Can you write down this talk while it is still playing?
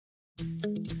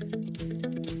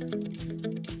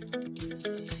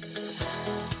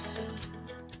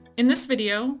In this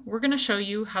video, we're going to show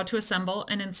you how to assemble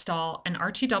and install an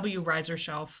RTW riser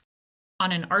shelf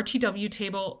on an RTW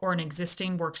table or an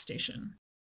existing workstation.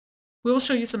 We will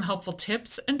show you some helpful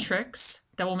tips and tricks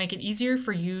that will make it easier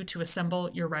for you to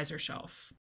assemble your riser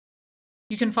shelf.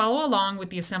 You can follow along with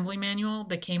the assembly manual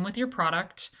that came with your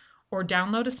product or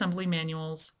download assembly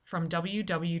manuals from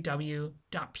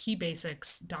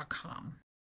www.pbasics.com.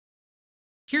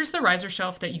 Here's the riser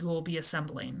shelf that you will be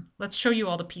assembling. Let's show you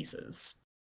all the pieces.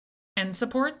 End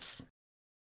supports,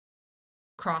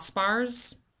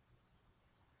 crossbars,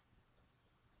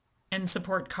 end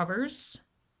support covers,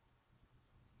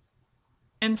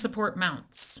 end support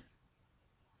mounts,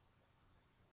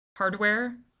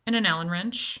 hardware and an Allen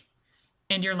wrench,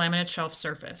 and your laminate shelf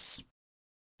surface.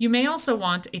 You may also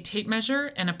want a tape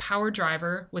measure and a power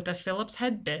driver with a Phillips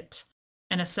head bit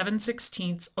and a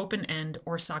 7/16 open end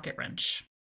or socket wrench.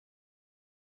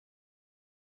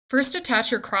 First,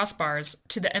 attach your crossbars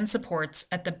to the end supports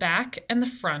at the back and the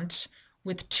front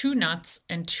with 2 nuts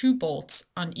and 2 bolts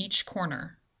on each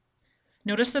corner.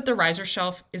 Notice that the riser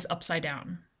shelf is upside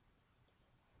down.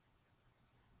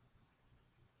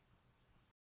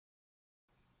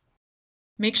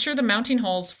 Make sure the mounting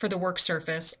holes for the work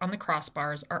surface on the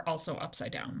crossbars are also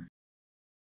upside down.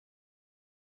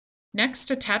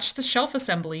 Next, attach the shelf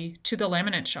assembly to the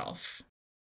laminate shelf.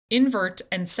 Invert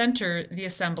and center the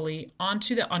assembly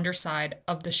onto the underside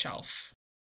of the shelf.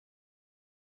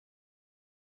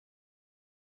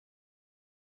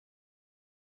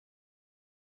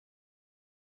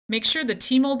 Make sure the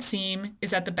T-mold seam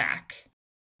is at the back.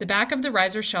 The back of the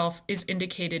riser shelf is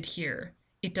indicated here.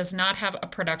 It does not have a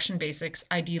Production Basics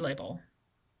ID label.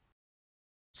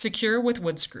 Secure with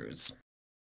wood screws.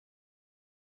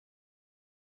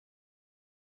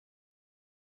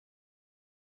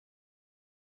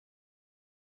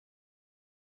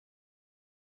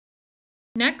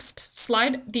 Next,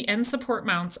 slide the end support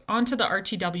mounts onto the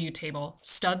RTW table,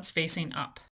 studs facing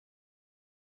up.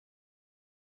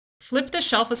 Flip the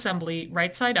shelf assembly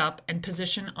right side up and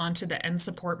position onto the end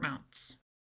support mounts.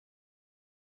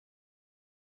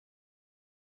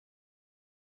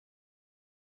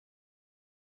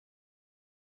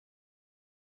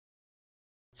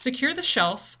 Secure the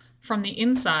shelf from the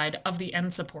inside of the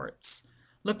end supports.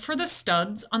 Look for the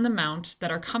studs on the mount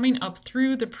that are coming up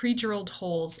through the pre-drilled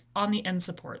holes on the end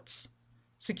supports.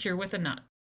 Secure with a nut.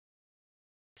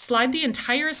 Slide the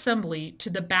entire assembly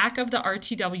to the back of the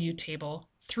RTW table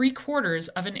 3/4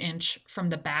 of an inch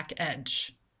from the back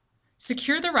edge.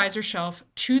 Secure the riser shelf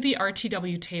to the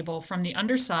RTW table from the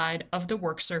underside of the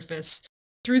work surface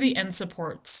through the end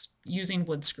supports using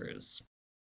wood screws.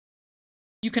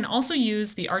 You can also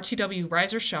use the RTW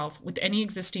riser shelf with any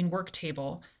existing work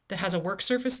table that has a work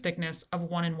surface thickness of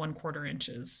 1 1/4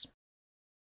 inches.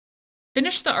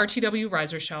 Finish the RTW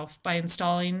riser shelf by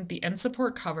installing the end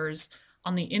support covers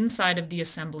on the inside of the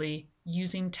assembly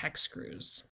using Tech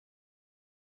screws.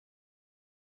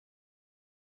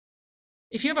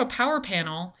 If you have a power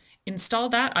panel, install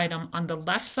that item on the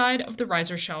left side of the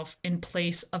riser shelf in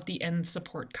place of the end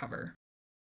support cover.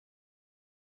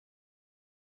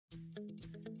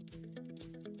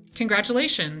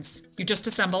 Congratulations! You just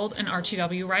assembled an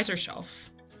RTW riser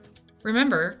shelf.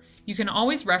 Remember, you can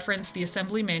always reference the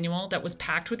assembly manual that was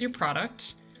packed with your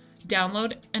product,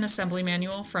 download an assembly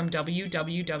manual from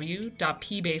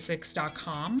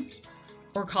www.pbasics.com,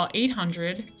 or call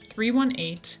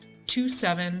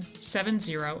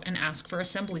 800-318-2770 and ask for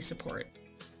assembly support.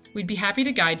 We'd be happy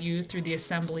to guide you through the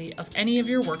assembly of any of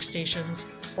your workstations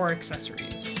or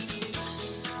accessories.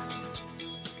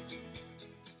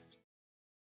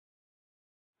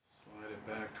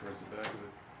 Back towards the back of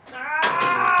it.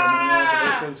 Ah! Coming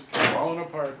out, it's falling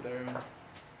apart there.